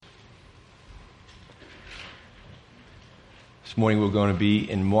This morning we're going to be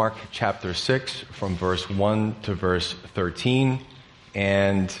in Mark chapter 6 from verse 1 to verse 13.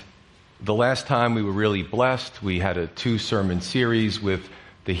 And the last time we were really blessed, we had a 2-sermon series with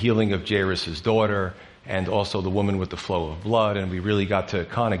the healing of Jairus' daughter and also the woman with the flow of blood. And we really got to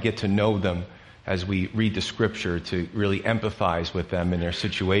kind of get to know them as we read the scripture, to really empathize with them and their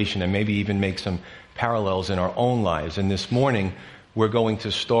situation and maybe even make some parallels in our own lives. And this morning we're going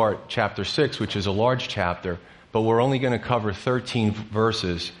to start chapter 6, which is a large chapter, but we're only going to cover 13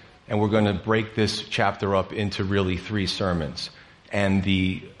 verses, and we're going to break this chapter up into really 3 sermons. And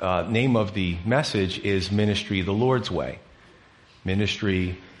the name of the message is Ministry the Lord's Way.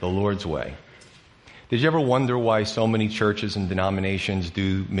 Ministry the Lord's Way. Did you ever wonder why so many churches and denominations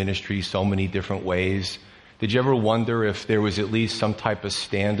do ministry so many different ways? Did you ever wonder if there was at least some type of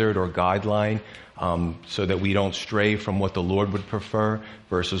standard or guideline so that we don't stray from what the Lord would prefer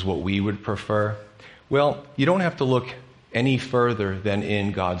versus what we would prefer? Well, you don't have to look any further than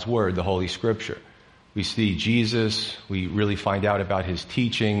in God's Word, the Holy Scripture. We see Jesus, we really find out about His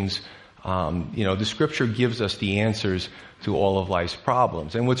teachings. The Scripture gives us the answers to all of life's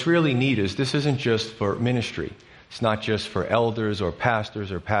problems. And what's really neat is this isn't just for ministry. It's not just for elders or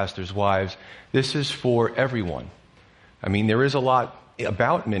pastors' wives. This is for everyone. I mean, there is a lot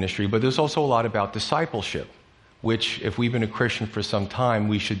about ministry, but there's also a lot about discipleship, which, if we've been a Christian for some time,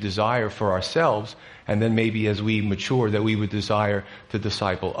 we should desire for ourselves, and then maybe as we mature, that we would desire to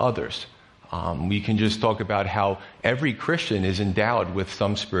disciple others. We can just talk about how every Christian is endowed with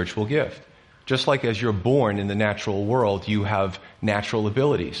some spiritual gift. Just like as you're born in the natural world, you have natural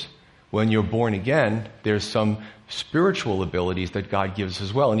abilities. When you're born again, there's some spiritual abilities that God gives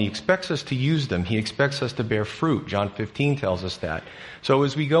as well, and He expects us to use them. He expects us to bear fruit. John 15 tells us that. So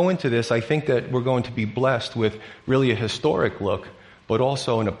as we go into this, I think that we're going to be blessed with really a historic look, but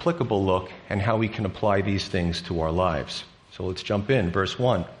also an applicable look and how we can apply these things to our lives. So let's jump in. Verse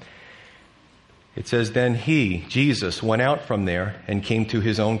 1. It says, "Then He, Jesus, went out from there and came to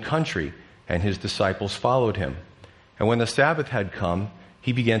His own country, and His disciples followed Him. And when the Sabbath had come,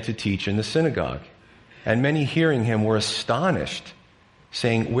 He began to teach in the synagogue. And many hearing Him were astonished,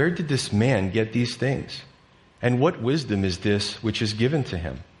 saying, 'Where did this man get these things? And what wisdom is this which is given to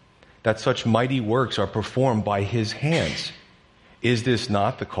Him, that such mighty works are performed by His hands? Is this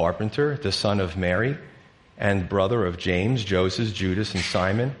not the carpenter, the son of Mary, and brother of James, Joseph, Judas, and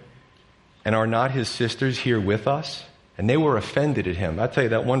Simon? And are not His sisters here with us?' And they were offended at Him." I'll tell you,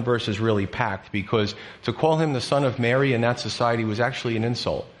 that one verse is really packed, because to call Him the son of Mary in that society was actually an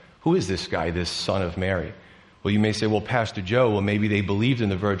insult. Who is this guy, this son of Mary? Well, you may say, well, Pastor Joe, well, maybe they believed in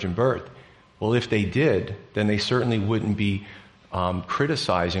the virgin birth. Well, if they did, then they certainly wouldn't be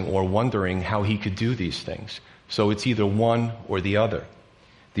criticizing or wondering how He could do these things. So it's either one or the other.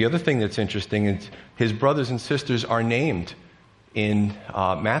 The other thing that's interesting is His brothers and sisters are named in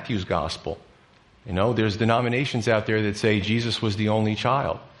Matthew's gospel. You know, there's denominations out there that say Jesus was the only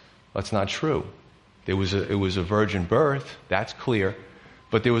child. That's not true. It was a virgin birth, that's clear.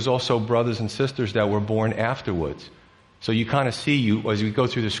 But there was also brothers and sisters that were born afterwards. So you kind of see, as we go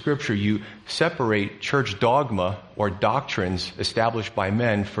through the scripture, you separate church dogma or doctrines established by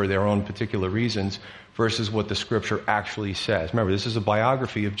men for their own particular reasons versus what the scripture actually says. Remember, this is a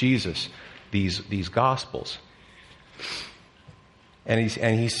biography of Jesus, these gospels. And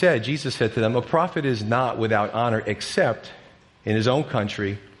Jesus said to them, "A prophet is not without honor except in his own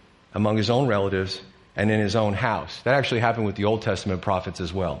country, among his own relatives, and in his own house." That actually happened with the Old Testament prophets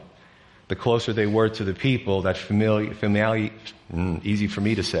as well. The closer they were to the people, that easy for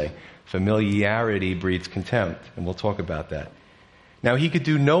me to say, familiarity breeds contempt, and we'll talk about that. Now He could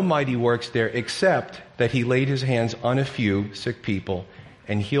do no mighty works there except that He laid His hands on a few sick people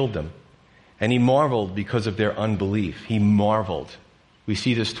and healed them. And He marveled because of their unbelief. He marveled. We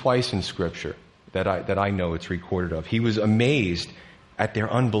see this twice in Scripture that I know it's recorded of. He was amazed at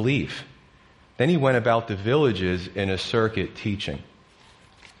their unbelief. Then He went about the villages in a circuit teaching.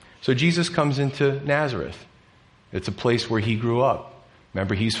 So Jesus comes into Nazareth. It's a place where He grew up.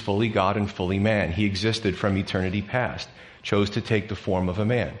 Remember, He's fully God and fully man. He existed from eternity past, chose to take the form of a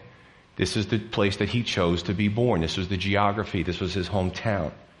man. This is the place that He chose to be born. This was the geography. This was His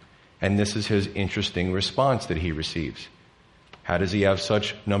hometown. And this is His interesting response that He receives. How does He have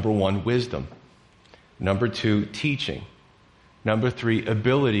such, number 1, wisdom? Number 2, teaching. Number 3,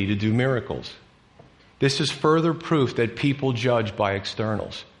 ability to do miracles. This is further proof that people judge by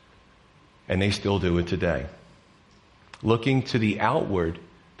externals. And they still do it today. Looking to the outward,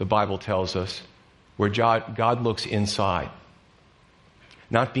 the Bible tells us, where God looks inside.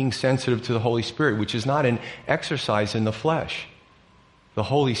 Not being sensitive to the Holy Spirit, which is not an exercise in the flesh. The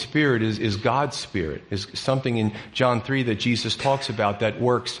Holy Spirit is God's Spirit, is something in John 3 that Jesus talks about that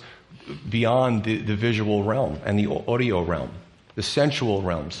works beyond the visual realm and the audio realm, the sensual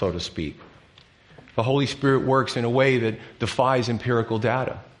realm, so to speak. The Holy Spirit works in a way that defies empirical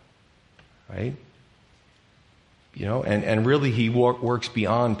data, right? And really he works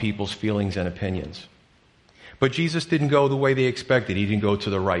beyond people's feelings and opinions. But Jesus didn't go the way they expected. He didn't go to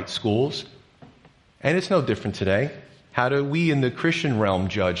the right schools. And it's no different today. How do we in the Christian realm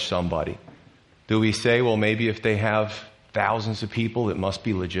judge somebody? Do we say, well, maybe if they have thousands of people, it must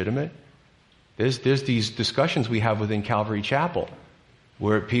be legitimate? There's these discussions we have within Calvary Chapel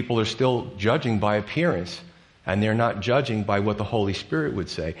where people are still judging by appearance and they're not judging by what the Holy Spirit would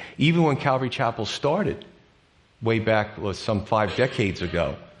say. Even when Calvary Chapel started, way back some 5 decades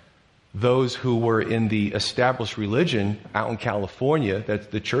ago, those who were in the established religion out in California,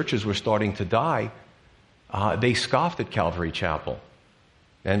 that the churches were starting to die, they scoffed at Calvary Chapel.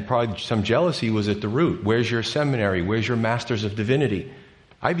 And probably some jealousy was at the root. Where's your seminary? Where's your Masters of Divinity?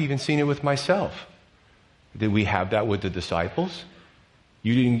 I've even seen it with myself. Did we have that with the disciples?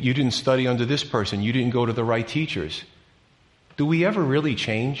 You didn't study under this person. You didn't go to the right teachers. Do we ever really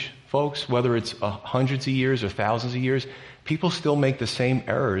change, folks? Whether it's hundreds of years or thousands of years, people still make the same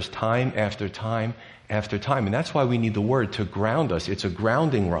errors time after time after time. And that's why we need the Word to ground us. It's a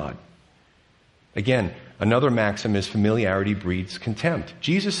grounding rod. Again, another maxim is familiarity breeds contempt.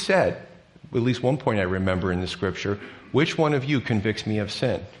 Jesus said, at least one point I remember in the Scripture, which one of you convicts me of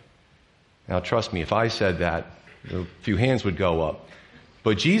sin? Now trust me, if I said that, a few hands would go up.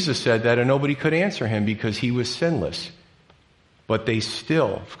 But Jesus said that and nobody could answer him because he was sinless. But they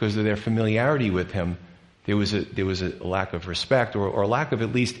still, because of their familiarity with him, there was a lack of respect or a lack of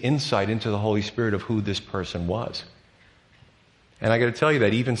at least insight into the Holy Spirit of who this person was. And I got to tell you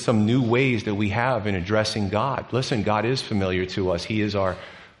that even some new ways that we have in addressing God. Listen, God is familiar to us. He is our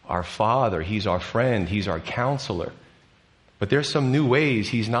Father. He's our friend. He's our counselor. But there's some new ways.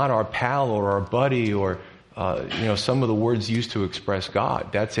 He's not our pal or our buddy or some of the words used to express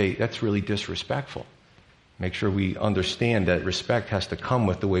God. That's really disrespectful. Make sure we understand that respect has to come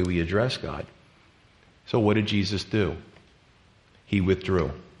with the way we address God. So what did Jesus do? He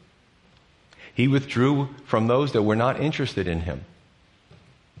withdrew. He withdrew from those that were not interested in him.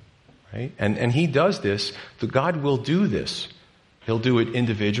 Right? And he does this. God will do this. He'll do it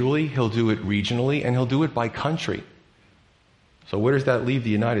individually, he'll do it regionally, and he'll do it by country. So where does that leave the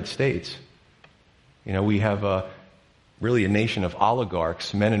United States? We have really a nation of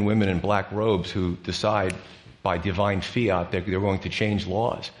oligarchs, men and women in black robes who decide by divine fiat that they're going to change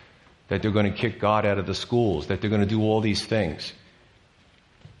laws, that they're going to kick God out of the schools, that they're going to do all these things.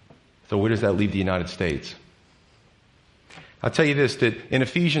 So where does that leave the United States? I'll tell you this, that in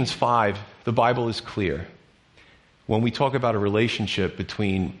Ephesians 5, the Bible is clear. When we talk about a relationship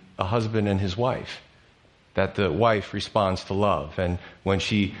between a husband and his wife, that the wife responds to love, and when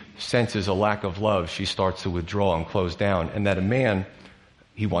she senses a lack of love, she starts to withdraw and close down, and that a man,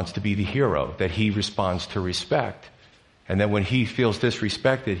 he wants to be the hero, that he responds to respect, and then when he feels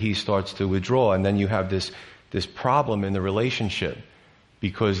disrespected, he starts to withdraw, and then you have this problem in the relationship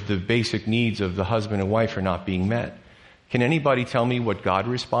because the basic needs of the husband and wife are not being met. Can anybody tell me what God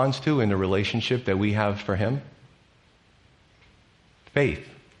responds to in the relationship that we have for him? Faith.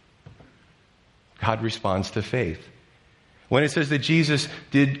 God responds to faith. When it says that Jesus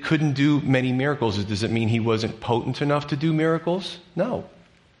couldn't do many miracles, does it mean he wasn't potent enough to do miracles? No.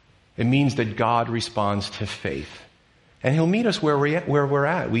 It means that God responds to faith. And he'll meet us where we're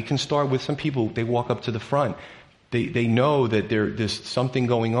at. We can start with some people, they walk up to the front. They know that there's something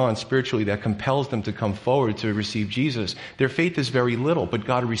going on spiritually that compels them to come forward to receive Jesus. Their faith is very little, but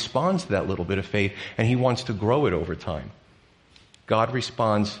God responds to that little bit of faith, and he wants to grow it over time. God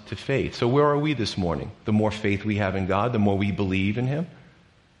responds to faith. So where are we this morning? The more faith we have in God, the more we believe in him.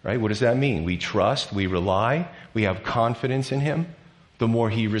 Right? What does that mean? We trust, we rely, we have confidence in him, the more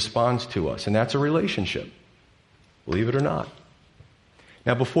he responds to us. And that's a relationship. Believe it or not.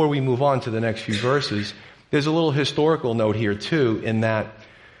 Now, before we move on to the next few verses, there's a little historical note here too, in that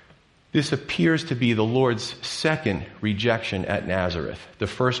this appears to be the Lord's second rejection at Nazareth, the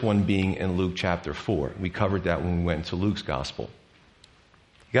first one being in Luke chapter 4. We covered that when we went to Luke's gospel.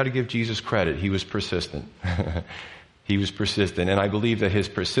 You got to give Jesus credit. He was persistent. He was persistent, and I believe that his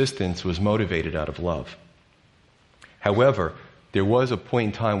persistence was motivated out of love. However, there was a point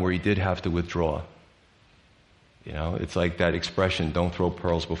in time where he did have to withdraw. It's like that expression, don't throw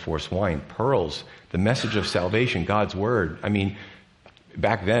pearls before swine. Pearls, the message of salvation, God's word. I mean,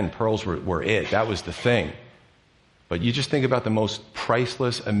 back then, pearls were it. That was the thing. But you just think about the most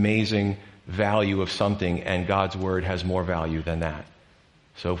priceless, amazing value of something, and God's word has more value than that.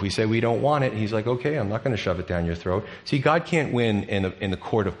 So if we say we don't want it, he's like, okay, I'm not going to shove it down your throat. See, God can't win in the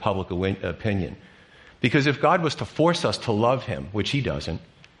court of public opinion. Because if God was to force us to love him, which he doesn't,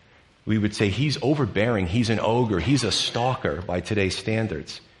 we would say he's overbearing, he's an ogre, he's a stalker by today's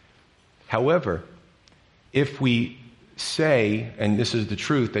standards. However, if we say, and this is the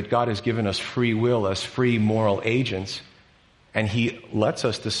truth, that God has given us free will as free moral agents, and he lets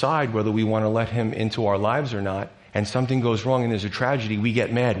us decide whether we want to let him into our lives or not, and something goes wrong and there's a tragedy, we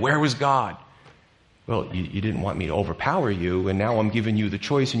get mad. Where was God? Well, you didn't want me to overpower you, and now I'm giving you the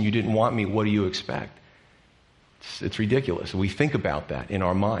choice and you didn't want me. What do you expect? It's ridiculous. We think about that in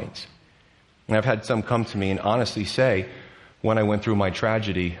our minds. And I've had some come to me and honestly say, when I went through my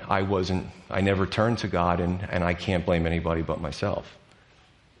tragedy, I never turned to God, and I can't blame anybody but myself.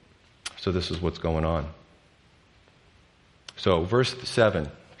 So this is what's going on. So verse 7,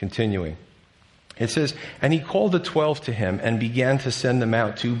 continuing. It says, and he called the 12 to him and began to send them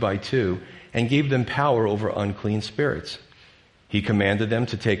out 2 by 2 and gave them power over unclean spirits. He commanded them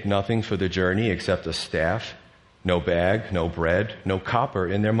to take nothing for the journey except a staff, no bag, no bread, no copper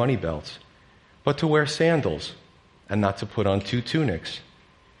in their money belts, but to wear sandals and not to put on 2 tunics.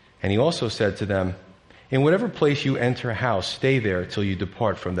 And he also said to them, in whatever place you enter a house, stay there till you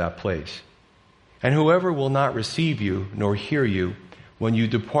depart from that place. And whoever will not receive you nor hear you, when you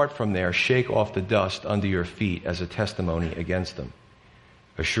depart from there, shake off the dust under your feet as a testimony against them.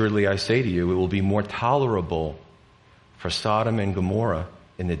 Assuredly, I say to you, it will be more tolerable for Sodom and Gomorrah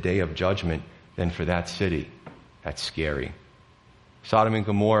in the day of judgment than for that city. That's scary. Sodom and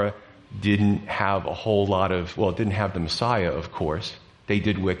Gomorrah didn't have a whole lot of, well, it didn't have the Messiah, of course. They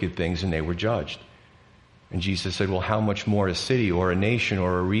did wicked things and they were judged. And Jesus said, well, how much more a city or a nation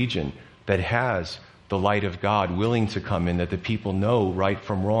or a region that has the light of God willing to come in, that the people know right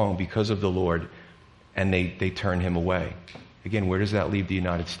from wrong because of the Lord, and they turn him away. Again, where does that leave the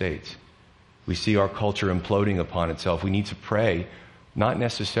United States? We see our culture imploding upon itself. We need to pray, not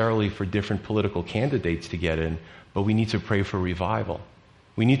necessarily for different political candidates to get in, but we need to pray for revival.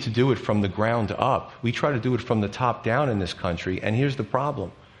 We need to do it from the ground up. We try to do it from the top down in this country, and here's the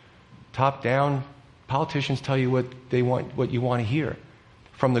problem. Top down, politicians tell you what you want to hear.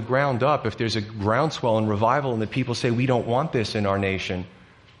 From the ground up, if there's a groundswell and revival and the people say, we don't want this in our nation,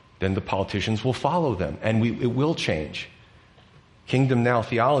 then the politicians will follow them, and it will change. Kingdom Now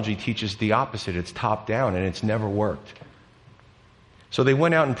theology teaches the opposite. It's top down, and it's never worked. So they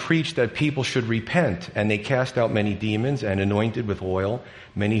went out and preached that people should repent, and they cast out many demons and anointed with oil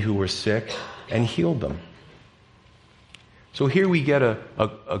many who were sick and healed them. So here we get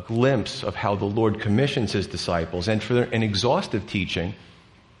a glimpse of how the Lord commissions his disciples, and for an exhaustive teaching,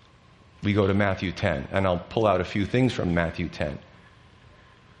 we go to Matthew 10, and I'll pull out a few things from Matthew 10.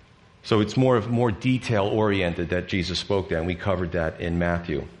 So it's more detail-oriented that Jesus spoke there, and we covered that in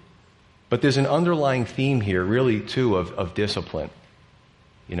Matthew. But there's an underlying theme here, really, too, of discipline.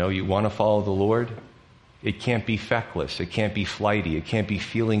 You know, you want to follow the Lord? It can't be feckless. It can't be flighty. It can't be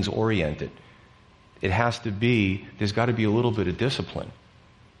feelings-oriented. It has to be, there's got to be a little bit of discipline.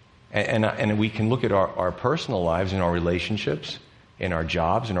 And we can look at our personal lives and our relationships, in our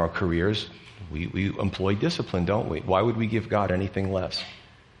jobs, in our careers. We employ discipline, don't we? Why would we give God anything less?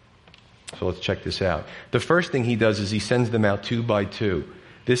 So let's check this out. The first thing he does is he sends them out 2 by 2.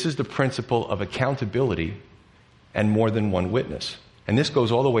 This is the principle of accountability and more than one witness. And this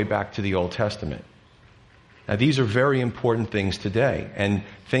goes all the way back to the Old Testament. Now, these are very important things today, and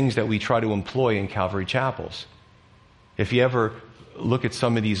things that we try to employ in Calvary chapels. If you ever look at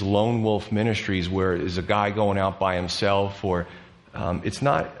some of these lone wolf ministries where there's a guy going out by himself, or it's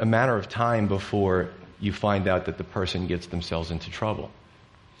not a matter of time before you find out that the person gets themselves into trouble.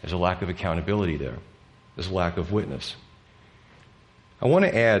 There's a lack of accountability there. There's a lack of witness. I want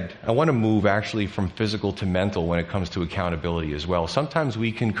to move actually from physical to mental when it comes to accountability as well. Sometimes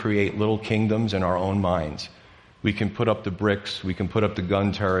we can create little kingdoms in our own minds. We can put up the bricks, we can put up the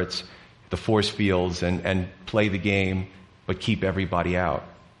gun turrets, the force fields, and play the game, but keep everybody out.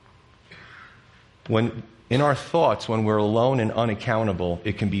 When in our thoughts, when we're alone and unaccountable,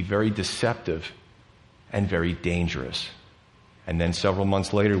 it can be very deceptive and very dangerous. And then several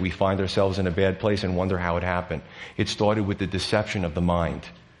months later, we find ourselves in a bad place and wonder how it happened. It started with the deception of the mind.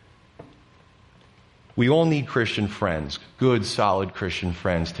 We all need Christian friends, good, solid Christian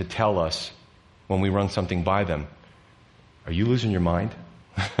friends, to tell us when we run something by them, are you losing your mind?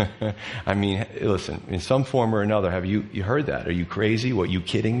 I mean, listen, in some form or another, have you heard that? Are you crazy? What, you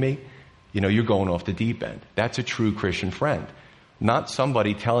kidding me? You know, you're going off the deep end. That's a true Christian friend. Not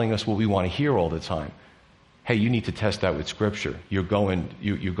somebody telling us what we want to hear all the time. Hey, you need to test that with Scripture. You're going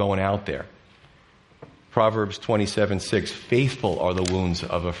out there. Proverbs 27:6, faithful are the wounds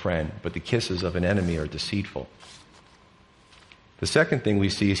of a friend, but the kisses of an enemy are deceitful. The second thing we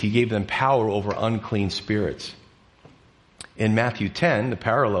see is he gave them power over unclean spirits. In Matthew 10, the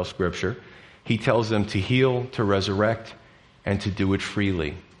parallel scripture, he tells them to heal, to resurrect, and to do it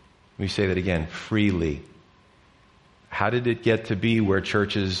freely. Let me say that again, freely. How did it get to be where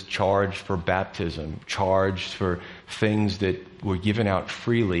churches charged for baptism, charged for things that were given out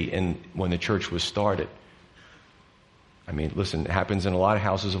freely when the church was started? I mean, listen, it happens in a lot of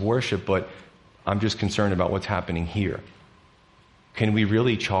houses of worship, but I'm just concerned about what's happening here. Can we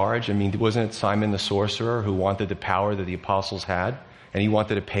really charge? I mean, wasn't it Simon the sorcerer who wanted the power that the apostles had, and he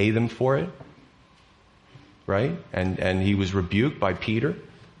wanted to pay them for it? Right? And he was rebuked by Peter.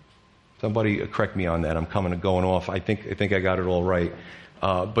 Somebody correct me on that. I'm going off. I think I got it all right.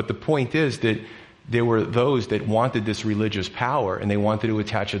 But the point is that there were those that wanted this religious power, and they wanted to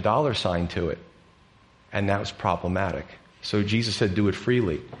attach a dollar sign to it. And that was problematic. So Jesus said, do it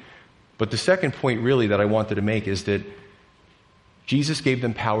freely. But the second point really that I wanted to make is that Jesus gave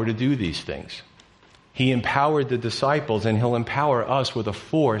them power to do these things. He empowered the disciples, and he'll empower us with a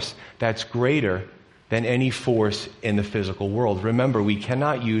force that's greater than any force in the physical world. Remember, we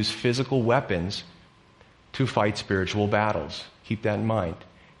cannot use physical weapons to fight spiritual battles. Keep that in mind.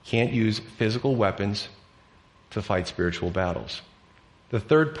 Can't use physical weapons to fight spiritual battles. The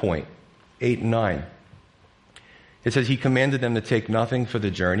third point, 8 and 9. It says, he commanded them to take nothing for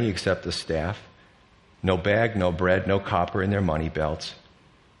the journey except a staff, no bag, no bread, no copper in their money belts,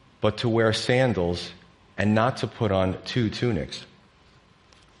 but to wear sandals and not to put on 2 tunics.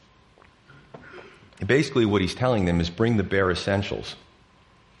 Basically, what he's telling them is bring the bare essentials.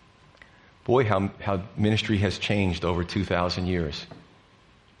 Boy, how ministry has changed over 2,000 years.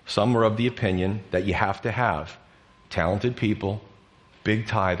 Some are of the opinion that you have to have talented people, big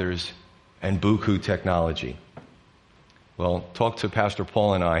tithers, and buku technology. Well, talk to Pastor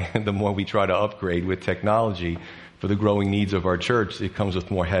Paul and I. The more we try to upgrade with technology for the growing needs of our church, it comes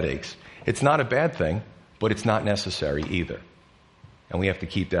with more headaches. It's not a bad thing, but it's not necessary either. And we have to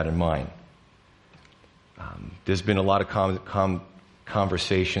keep that in mind. There's been a lot of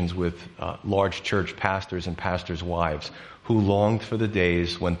conversations with large church pastors and pastors' wives who longed for the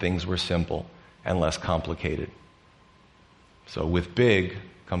days when things were simple and less complicated. So with big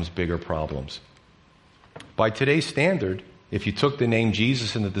comes bigger problems. By today's standard, if you took the name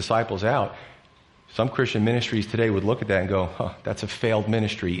Jesus and the disciples out, some Christian ministries today would look at that and go, that's a failed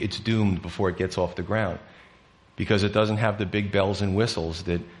ministry. It's doomed before it gets off the ground because it doesn't have the big bells and whistles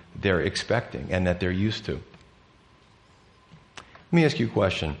that they're expecting and that they're used to. Let me ask you a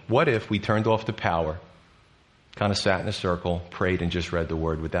question. What if we turned off the power, kind of sat in a circle, prayed, and just read the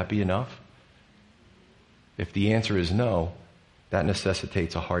word? Would that be enough? If the answer is no, that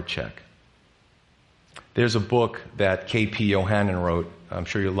necessitates a heart check. There's a book that K.P. Yohannan wrote. I'm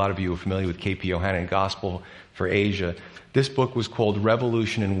sure a lot of you are familiar with K.P. Yohannan, Gospel for Asia. This book was called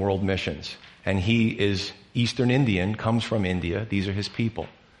Revolution in World Missions. And he is Eastern Indian, comes from India. These are his people.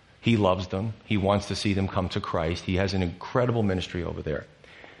 He loves them. He wants to see them come to Christ. He has an incredible ministry over there.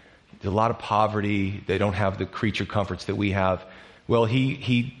 There's a lot of poverty. They don't have the creature comforts that we have. Well,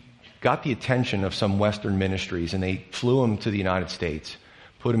 he got the attention of some Western ministries, and they flew him to the United States,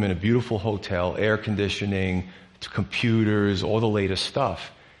 put him in a beautiful hotel, air conditioning, computers, all the latest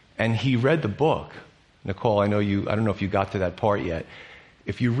stuff. And he read the book. Nicole, I don't know if you got to that part yet.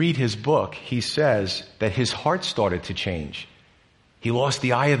 If you read his book, he says that his heart started to change. He lost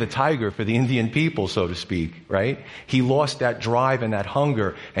the eye of the tiger for the Indian people, so to speak, right? He lost that drive and that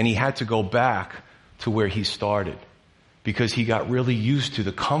hunger, and he had to go back to where he started because he got really used to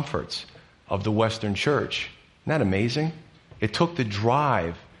the comforts of the Western church. Isn't that amazing? It took the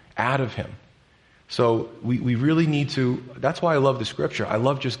drive out of him. So we really need to, that's why I love the scripture. I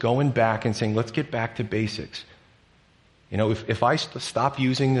love just going back and saying, let's get back to basics. You know, if I stop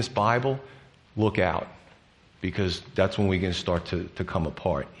using this Bible, look out. Because that's when we're going to start to come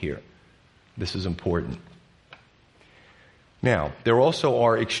apart here. This is important. Now, there also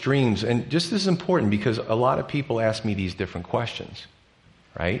are extremes, and just this is important because a lot of people ask me these different questions.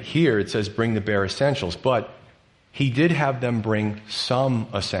 Right? Here it says bring the bare essentials, but he did have them bring some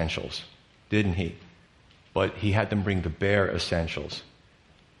essentials, didn't he? But he had them bring the bare essentials.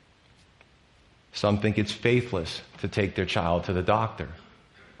 Some think it's faithless to take their child to the doctor.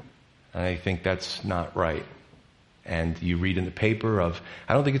 And I think that's not right. And you read in the paper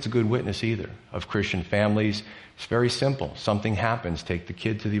I don't think it's a good witness either, of Christian families. It's very simple. Something happens, take the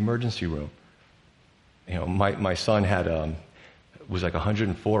kid to the emergency room. You know, my son was like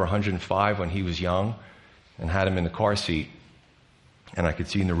 104 or 105 when he was young and had him in the car seat. And I could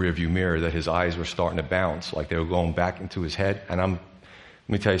see in the rearview mirror that his eyes were starting to bounce, like they were going back into his head. And let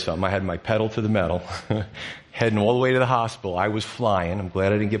me tell you something, I had my pedal to the metal, heading all the way to the hospital. I was flying. I'm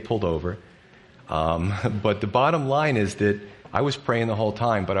glad I didn't get pulled over. But the bottom line is that I was praying the whole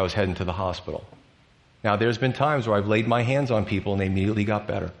time, but I was heading to the hospital. Now, there's been times where I've laid my hands on people and they immediately got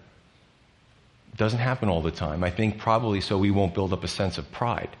better. It doesn't happen all the time. I think probably so we won't build up a sense of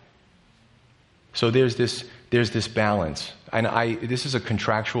pride. So there's this balance. And this is a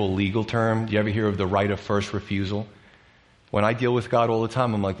contractual legal term. Do you ever hear of the right of first refusal? When I deal with God all the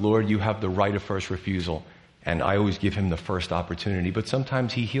time, I'm like, Lord, you have the right of first refusal. And I always give him the first opportunity. But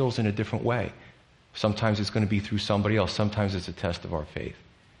sometimes he heals in a different way. Sometimes it's going to be through somebody else. Sometimes it's a test of our faith.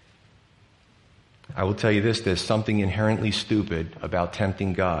 I will tell you this, there's something inherently stupid about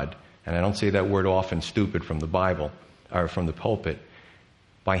tempting God. And I don't say that word often, stupid, from the Bible, or from the pulpit,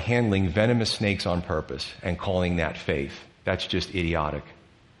 by handling venomous snakes on purpose and calling that faith. That's just idiotic.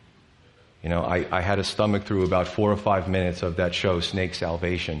 You know, I had a stomach through about 4 or 5 minutes of that show, Snake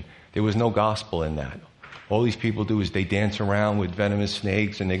Salvation. There was no gospel in that. All these people do is they dance around with venomous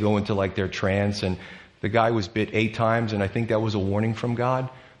snakes and they go into like their trance. And the guy was bit 8 times, and I think that was a warning from God.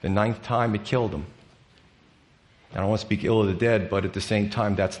 The 9th time, it killed him. I don't want to speak ill of the dead, but at the same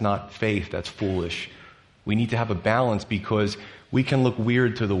time, that's not faith, that's foolish. We need to have a balance because we can look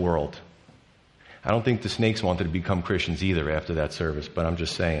weird to the world. I don't think the snakes wanted to become Christians either after that service, but I'm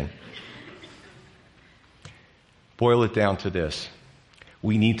just saying. Boil it down to this.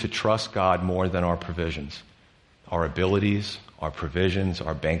 We need to trust God more than our provisions. Our abilities, our provisions,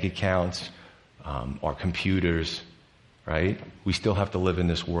 our bank accounts, our computers, right? We still have to live in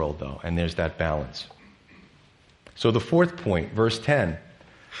this world, though, and there's that balance. So the 4th point, verse 10,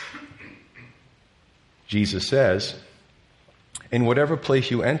 Jesus says, in whatever place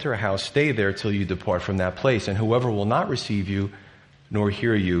you enter a house, stay there till you depart from that place. And whoever will not receive you, nor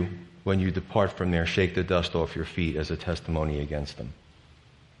hear you, when you depart from there, shake the dust off your feet as a testimony against them.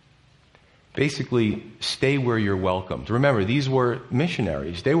 Basically, stay where you're welcomed. Remember, these were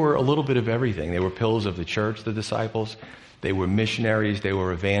missionaries. They were a little bit of everything. They were pillars of the church, the disciples. They were missionaries. They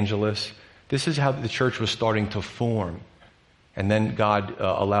were evangelists. This is how the church was starting to form. And then God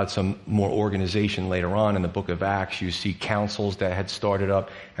allowed some more organization later on in the book of Acts. You see councils that had started up.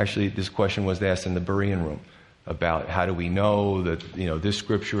 Actually, this question was asked in the Berean room about how do we know that, this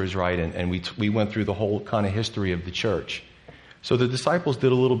scripture is right. And we went through the whole kind of history of the church. So the disciples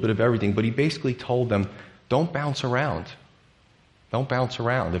did a little bit of everything, but he basically told them, don't bounce around. Don't bounce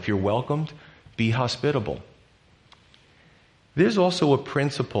around. If you're welcomed, be hospitable. There's also a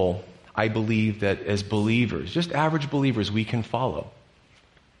principle, I believe, that as believers, just average believers, we can follow.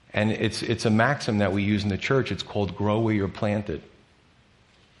 And it's a maxim that we use in the church. It's called grow where you're planted.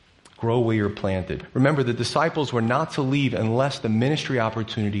 Grow where you're planted. Remember, the disciples were not to leave unless the ministry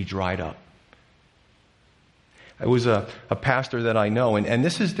opportunity dried up. It was a pastor that I know, and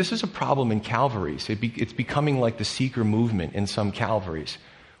this is a problem in Calvaries. It's becoming like the seeker movement in some Calvaries,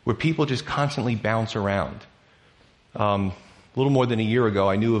 where people just constantly bounce around. A little more than a year ago,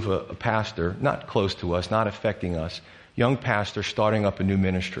 I knew of a pastor, not close to us, not affecting us, young pastor starting up a new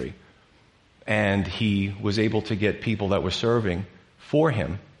ministry. And he was able to get people that were serving for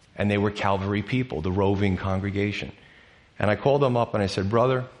him, and they were Calvary people, the roving congregation. And I called them up and I said,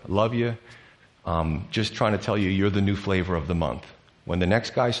 brother, I love you. Just trying to tell you, you're the new flavor of the month. When the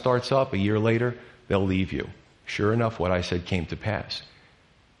next guy starts up a year later, they'll leave you. Sure enough, what I said came to pass.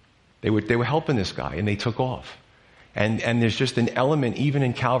 They were helping this guy, and they took off. And there's just an element, even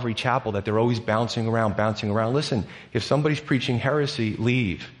in Calvary Chapel, that they're always bouncing around. Listen, if somebody's preaching heresy,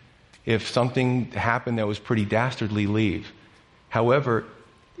 leave. If something happened that was pretty dastardly, leave. However,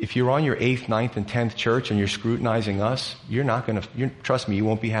 if you're on your 8th, 9th, and 10th church and you're scrutinizing us, trust me, you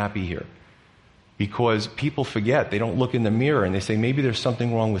won't be happy here. Because people forget. They don't look in the mirror and they say, maybe there's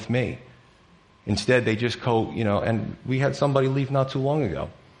something wrong with me. Instead, they just go, and we had somebody leave not too long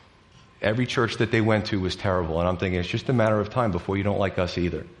ago. Every church that they went to was terrible. And I'm thinking, it's just a matter of time before you don't like us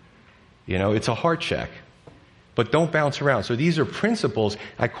either. It's a heart check. But don't bounce around. So these are principles.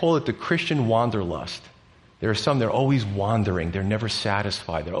 I call it the Christian wanderlust. There are some, they're always wandering. They're never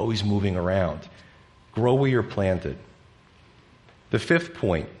satisfied. They're always moving around. Grow where you're planted. The 5th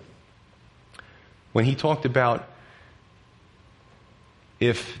point, when he talked about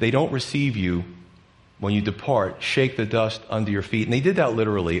if they don't receive you, when you depart, shake the dust under your feet. And they did that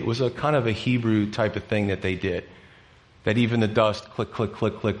literally. It was a kind of a Hebrew type of thing that they did. That even the dust, click, click,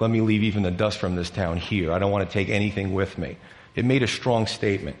 click, click, let me leave even the dust from this town here. I don't want to take anything with me. It made a strong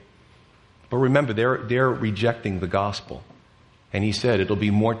statement. But remember, they're rejecting the gospel. And he said it'll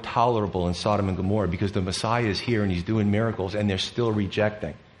be more tolerable in Sodom and Gomorrah because the Messiah is here and he's doing miracles and they're still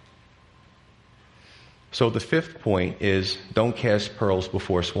rejecting. So the fifth point is don't cast pearls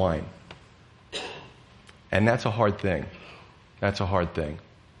before swine. And that's a hard thing. That's a hard thing.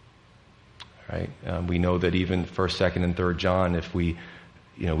 Right? We know that even 1st, 2nd, and 3rd John, if we're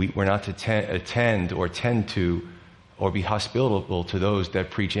not to attend or tend to or be hospitable to those that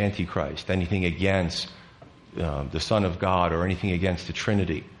preach Antichrist, anything against the Son of God or anything against the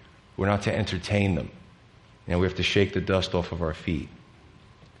Trinity. We're not to entertain them. We have to shake the dust off of our feet.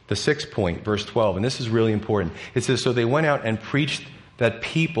 The sixth point, verse 12, and this is really important. It says, so they went out and preached that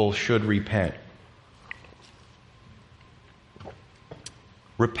people should repent.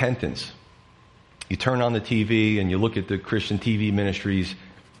 Repentance. You turn on the TV and you look at the Christian TV ministries.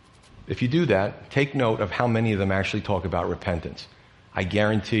 If you do that, take note of how many of them actually talk about repentance. I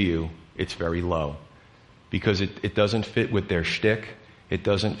guarantee you it's very low because it doesn't fit with their shtick. It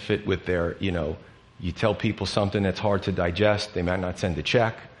doesn't fit with their, you tell people something that's hard to digest, they might not send a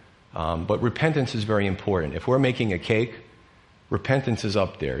check. But repentance is very important. If we're making a cake, repentance is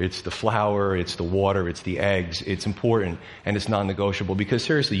up there. It's the flour, it's the water, it's the eggs. It's important and it's non-negotiable because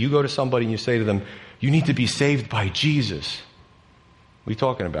seriously, you go to somebody and you say to them, you need to be saved by Jesus. What are you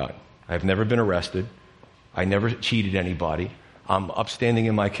talking about? I've never been arrested. I never cheated anybody. I'm upstanding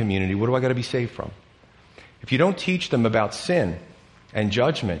in my community. What do I got to be saved from? If you don't teach them about sin and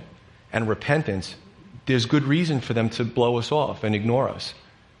judgment and repentance, there's good reason for them to blow us off and ignore us.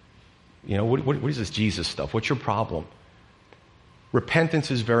 What is this Jesus stuff? What's your problem? Repentance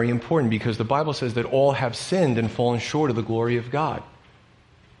is very important because the Bible says that all have sinned and fallen short of the glory of God.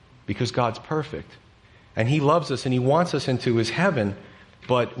 Because God's perfect. And He loves us and He wants us into His heaven,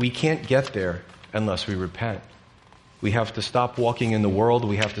 but we can't get there unless we repent. We have to stop walking in the world.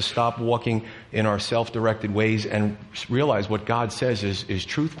 We have to stop walking in our self-directed ways and realize what God says is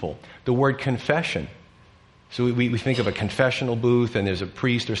truthful. The word confession. So we think of a confessional booth and there's a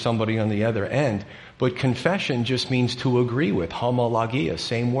priest or somebody on the other end. But confession just means to agree with. Homologia,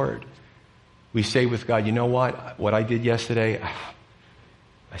 same word. We say with God, you know what I did yesterday,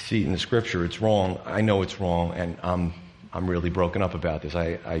 I see it in the scripture, it's wrong. I know it's wrong and I'm really broken up about this.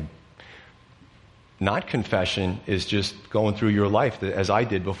 Not confession is just going through your life as I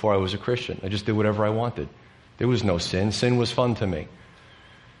did before I was a Christian. I just did whatever I wanted. There was no sin. Sin was fun to me.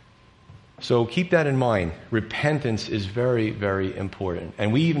 So keep that in mind. Repentance is very, very important.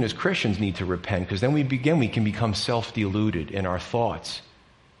 And we even as Christians need to repent because then we can become self-deluded in our thoughts.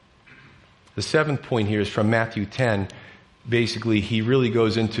 The seventh point here is from Matthew 10. Basically, he really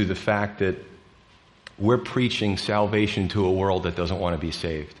goes into the fact that we're preaching salvation to a world that doesn't want to be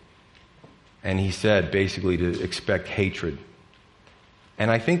saved. And he said basically to expect hatred. And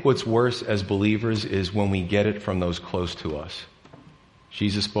I think what's worse as believers is when we get it from those close to us.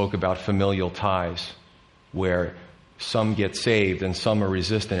 Jesus spoke about familial ties, where some get saved and some are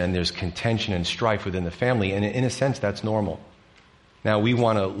resistant, and there's contention and strife within the family. And in a sense, that's normal. Now, we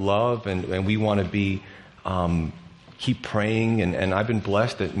want to love and we want to be, keep praying. And I've been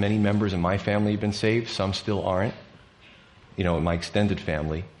blessed that many members in my family have been saved. Some still aren't, in my extended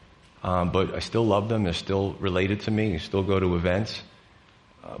family. But I still love them. They're still related to me. I still go to events.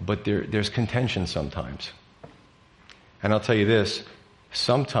 But there's contention sometimes. And I'll tell you this.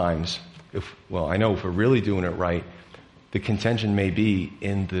 Sometimes, I know if we're really doing it right, the contention may be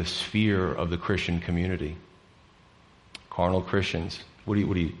in the sphere of the Christian community. Carnal Christians. What are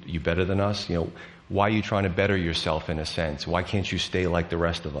you better than us? Why are you trying to better yourself in a sense? Why can't you stay like the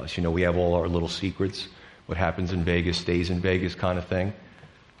rest of us? We have all our little secrets. What happens in Vegas stays in Vegas kind of thing.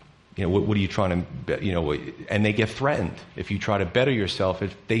 What are you trying to, and they get threatened. If you try to better yourself,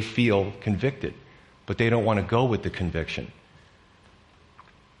 if they feel convicted, but they don't want to go with the conviction.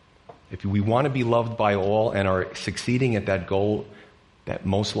 If we want to be loved by all and are succeeding at that goal, that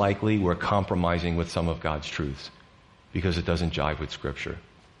most likely we're compromising with some of God's truths because it doesn't jive with Scripture.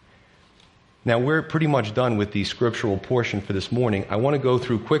 Now, we're pretty much done with the scriptural portion for this morning. I want to go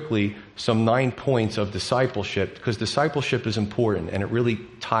through quickly some 9 points of discipleship because discipleship is important and it really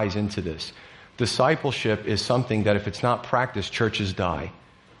ties into this. Discipleship is something that if it's not practiced, churches die.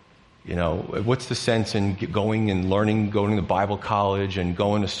 What's the sense in going and learning, going to Bible college and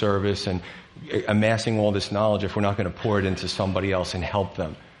going to service and amassing all this knowledge if we're not going to pour it into somebody else and help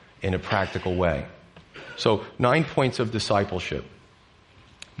them in a practical way? So 9 points of discipleship.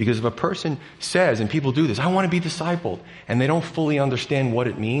 Because if a person says, and people do this, I want to be discipled, and they don't fully understand what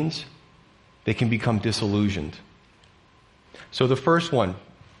it means, they can become disillusioned. So the first one,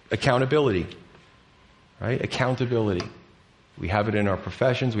 accountability. Right? Accountability. We have it in our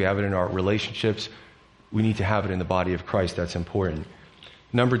professions, we have it in our relationships. we need to have it in the body of Christ. That's important.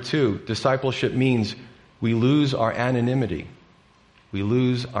 Number 2, discipleship means we lose our anonymity.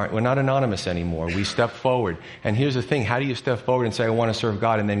 We're not anonymous anymore. We step forward. And here's the thing, how do you step forward and say, I want to serve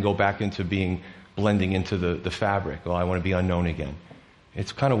God, and then go back into blending into the fabric? Oh, I want to be unknown again.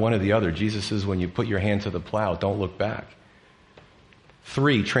 It's kind of one or the other. Jesus says, when you put your hand to the plow, don't look back.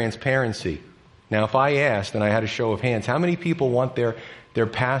 3, transparency. Now, if I asked, and I had a show of hands, how many people want their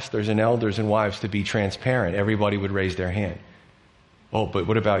pastors and elders and wives to be transparent? Everybody would raise their hand. Oh, but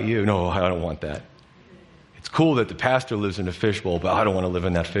what about you? No, I don't want that. It's cool that the pastor lives in a fishbowl, but I don't want to live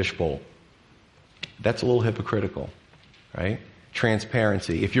in that fishbowl. That's a little hypocritical, right?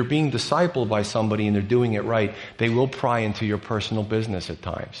 Transparency. If you're being discipled by somebody and they're doing it right, they will pry into your personal business at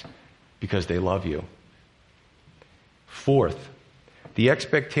times because they love you. 4th, the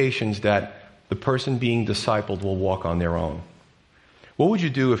expectations that the person being discipled will walk on their own. What would you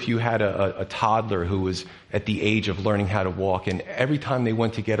do if you had a toddler who was at the age of learning how to walk, and every time they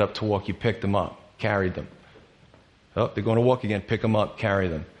went to get up to walk, you picked them up, carried them? Oh, they're going to walk again, pick them up, carry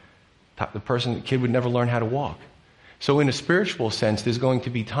them. The kid would never learn how to walk. So in a spiritual sense, there's going to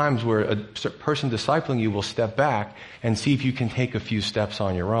be times where a person discipling you will step back and see if you can take a few steps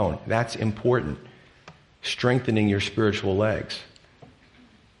on your own. That's important. Strengthening your spiritual legs.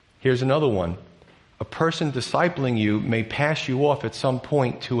 Here's another one. A person discipling you may pass you off at some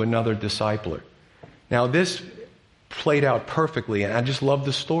point to another discipler. Now this played out perfectly, and I just love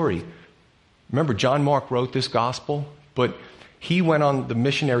the story. Remember, John Mark wrote this gospel, but he went on the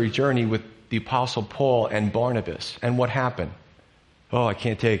missionary journey with the Apostle Paul and Barnabas. And what happened? Oh, I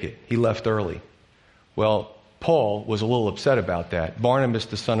can't take it. He left early. Well, Paul was a little upset about that. Barnabas,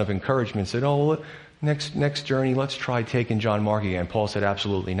 the son of encouragement, said, oh, next journey, let's try taking John Mark again. Paul said,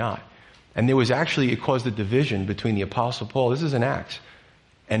 absolutely not. And it caused a division between the Apostle Paul, this is in Acts,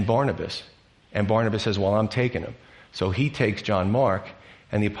 and Barnabas. And Barnabas says, well, I'm taking him. So he takes John Mark,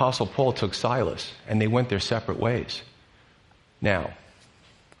 and the Apostle Paul took Silas, and they went their separate ways. Now,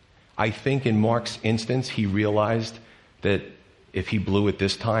 I think in Mark's instance, he realized that if he blew it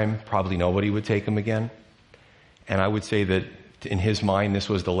this time, probably nobody would take him again. And I would say that in his mind, this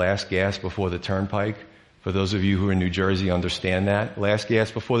was the last gasp before the turnpike. For those of you who are in New Jersey, understand that. Last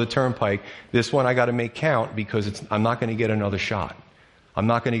gasp before the turnpike. This one I got to make count because I'm not going to get another shot. I'm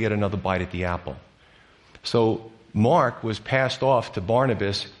not going to get another bite at the apple. So Mark was passed off to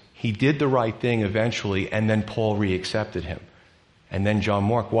Barnabas. He did the right thing eventually, and then Paul reaccepted him. And then John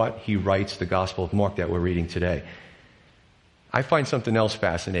Mark, what? He writes the Gospel of Mark that we're reading today. I find something else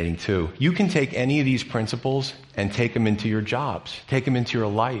fascinating too. You can take any of these principles and take them into your jobs, take them into your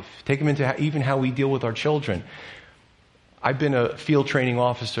life, take them into even how we deal with our children. I've been a field training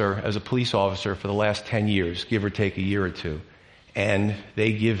officer as a police officer for the last 10 years, give or take a year or two. And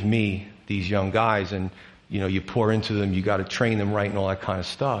they give me these young guys, and you pour into them, you got to train them right and all that kind of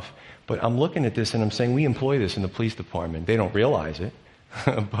stuff. But I'm looking at this and I'm saying we employ this in the police department. They don't realize it,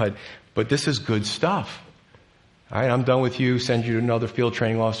 but this is good stuff. All right, I'm done with you, send you to another field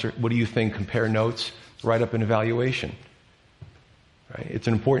training officer. What do you think? Compare notes, write up an evaluation. Right? It's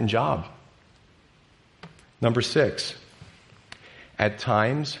an important job. Number 6, at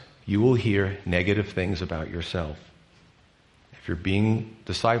times you will hear negative things about yourself if you're being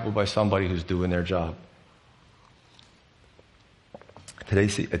discipled by somebody who's doing their job.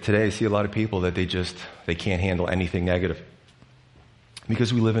 Today I see a lot of people that they can't handle anything negative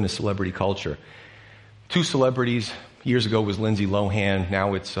because we live in a celebrity culture. 2 celebrities, years ago was Lindsay Lohan,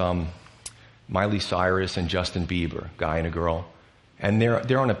 now it's Miley Cyrus and Justin Bieber, guy and a girl. And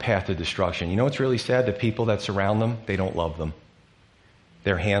they're on a path to destruction. You know what's really sad? The people that surround them, they don't love them.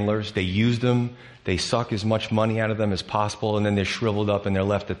 They're handlers, they use them, they suck as much money out of them as possible, and then they're shriveled up and they're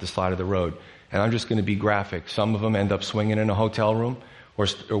left at the side of the road. And I'm just going to be graphic. Some of them end up swinging in a hotel room or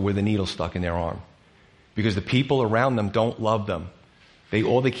with a needle stuck in their arm. Because the people around them don't love them.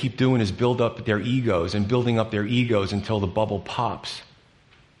 All they keep doing is build up their egos and building up their egos until the bubble pops.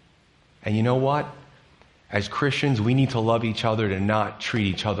 And you know what? As Christians, we need to love each other, to not treat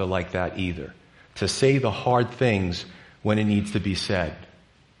each other like that either. To say the hard things when it needs to be said.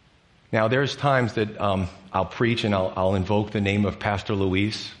 Now, there's times that I'll preach and I'll invoke the name of Pastor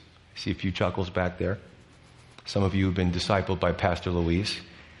Luis. I see a few chuckles back there. Some of you have been discipled by Pastor Luis.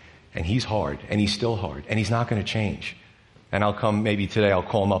 And he's hard, and he's still hard, and he's not going to change. And maybe today I'll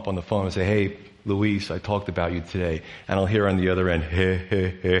call him up on the phone and say, hey, Luis, I talked about you today. And I'll hear on the other end, hey,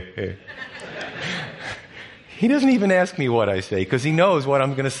 hey, hey, hey. He doesn't even ask me what I say because he knows what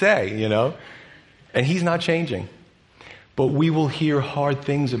I'm going to say, And he's not changing. But we will hear hard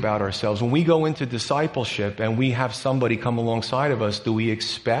things about ourselves. When we go into discipleship and we have somebody come alongside of us, do we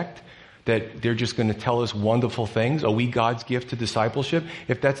expect that they're just going to tell us wonderful things? Are we God's gift to discipleship?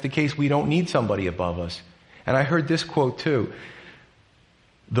 If that's the case, we don't need somebody above us. And I heard this quote too.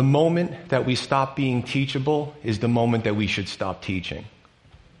 The moment that we stop being teachable is the moment that we should stop teaching.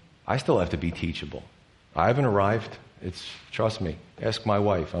 I still have to be teachable. I haven't arrived. Trust me. Ask my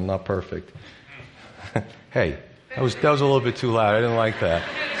wife. I'm not perfect. Hey, that was a little bit too loud. I didn't like that.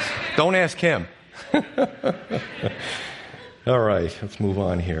 Don't ask him. All right, let's move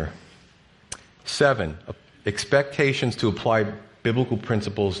on here. 7, expectations to apply biblical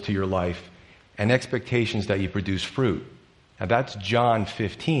principles to your life and expectations that you produce fruit. Now that's John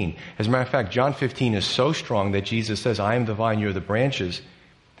 15. As a matter of fact, John 15 is so strong that Jesus says, I am the vine, you're the branches.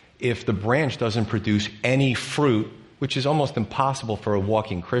 If the branch doesn't produce any fruit, which is almost impossible for a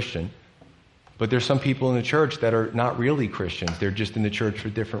walking Christian, but there's some people in the church that are not really Christians. They're just in the church for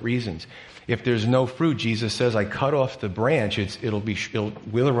different reasons. If there's no fruit, Jesus says, I cut off the branch. It'll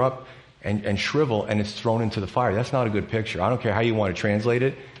wither up and shrivel, and it's thrown into the fire. That's not a good picture. I don't care how you want to translate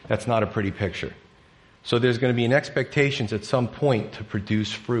it. That's not a pretty picture. So there's going to be an expectations at some point to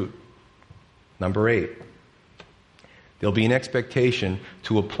produce fruit. Number 8, there'll be an expectation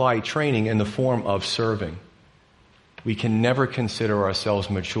to apply training in the form of serving. We can never consider ourselves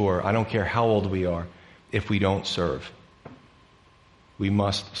mature, I don't care how old we are, if we don't serve. We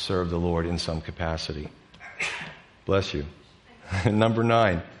must serve the Lord in some capacity. Bless you. Number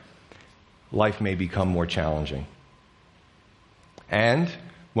 9, life may become more challenging. And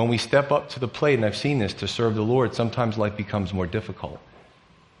when we step up to the plate, and I've seen this, to serve the Lord, sometimes life becomes more difficult.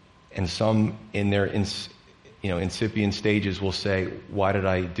 And some in their incipient stages will say, why did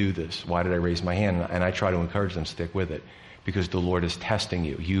I do this? Why did I raise my hand? And I try to encourage them, stick with it. Because the Lord is testing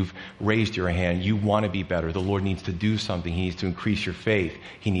you. You've raised your hand. You want to be better. The Lord needs to do something. He needs to increase your faith.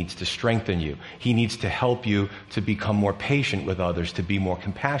 He needs to strengthen you. He needs to help you to become more patient with others, to be more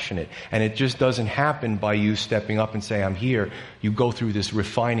compassionate. And it just doesn't happen by you stepping up and saying, I'm here. You go through this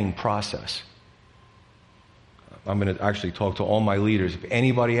refining process. I'm going to actually talk to all my leaders. If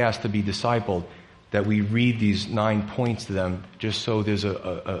anybody asks to be discipled, that we read these 9 points to them just so there's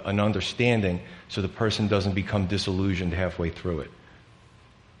an understanding so the person doesn't become disillusioned halfway through it.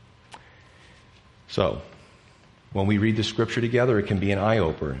 So, when we read the scripture together, it can be an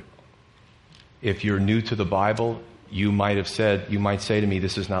eye-opener. If you're new to the Bible, you might say to me,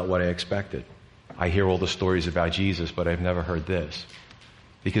 this is not what I expected. I hear all the stories about Jesus, but I've never heard this.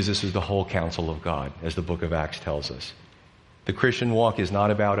 Because this is the whole counsel of God, as the book of Acts tells us. The Christian walk is not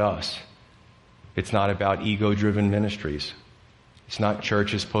about us. It's not about ego-driven ministries. It's not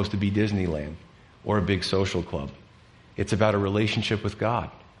church is supposed to be Disneyland or a big social club. It's about a relationship with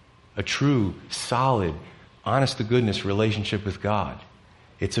God. A true, solid, honest-to-goodness relationship with God.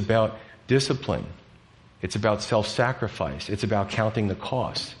 It's about discipline. It's about self-sacrifice. It's about counting the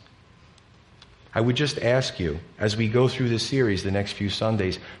cost. I would just ask you, as we go through this series the next few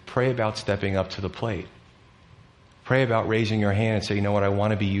Sundays, pray about stepping up to the plate. Pray about raising your hand and say, you know what, I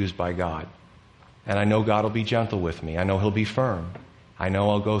want to be used by God. And I know God will be gentle with me. I know He'll be firm. I know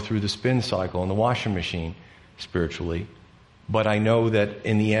I'll go through the spin cycle and the washing machine spiritually. But I know that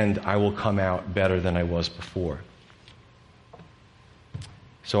in the end, I will come out better than I was before.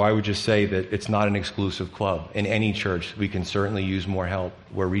 So I would just say that it's not an exclusive club. In any church, we can certainly use more help.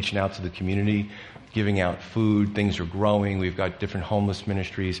 We're reaching out to the community, giving out food. Things are growing. We've got different homeless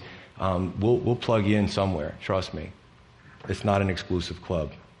ministries. We'll plug you in somewhere. Trust me. It's not an exclusive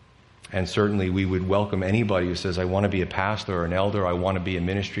club. And certainly we would welcome anybody who says, I want to be a pastor or an elder. I want to be a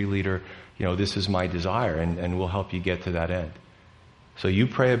ministry leader. You know, this is my desire. And we'll help you get to that end. So you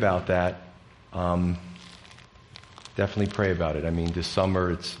pray about that. Definitely pray about it. I mean, this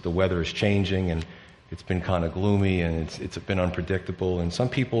summer, the weather is changing, and it's been kind of gloomy, and it's been unpredictable. And some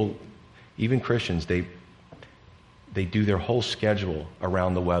people, even Christians, they do their whole schedule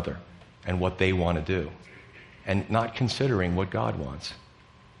around the weather and what they want to do, and not considering what God wants.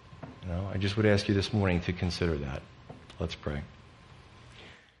 You know, I just would ask you this morning to consider that. Let's pray.